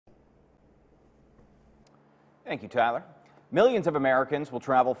Thank you, Tyler. Millions of Americans will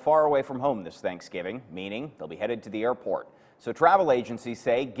travel far away from home this Thanksgiving, meaning they'll be headed to the airport. So travel agencies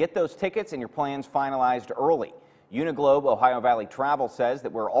say get those tickets and your plans finalized early. Uniglobe Ohio Valley Travel says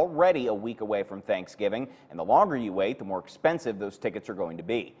that we're already a week away from Thanksgiving, and the longer you wait, the more expensive those tickets are going to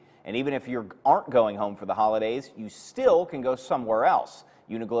be. And even if you aren't going home for the holidays, you still can go somewhere else.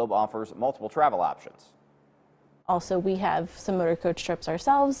 Uniglobe offers multiple travel options. Also, we have some motor coach trips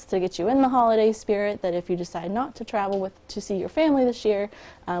ourselves to get you in the holiday spirit, that if you decide not to travel to see your family this year,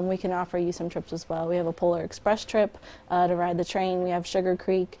 we can offer you some trips as well. We have a Polar Express trip to ride the train. We have Sugar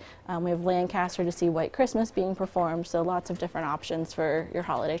Creek. We have Lancaster to see White Christmas being performed. So lots of different options for your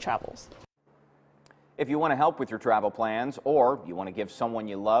holiday travels. If you want to help with your travel plans, or you want to give someone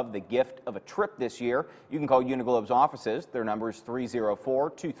you love the gift of a trip this year, you can call Uniglobe's offices. Their number is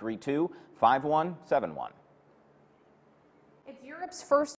 304-232-5171. It's Europe's first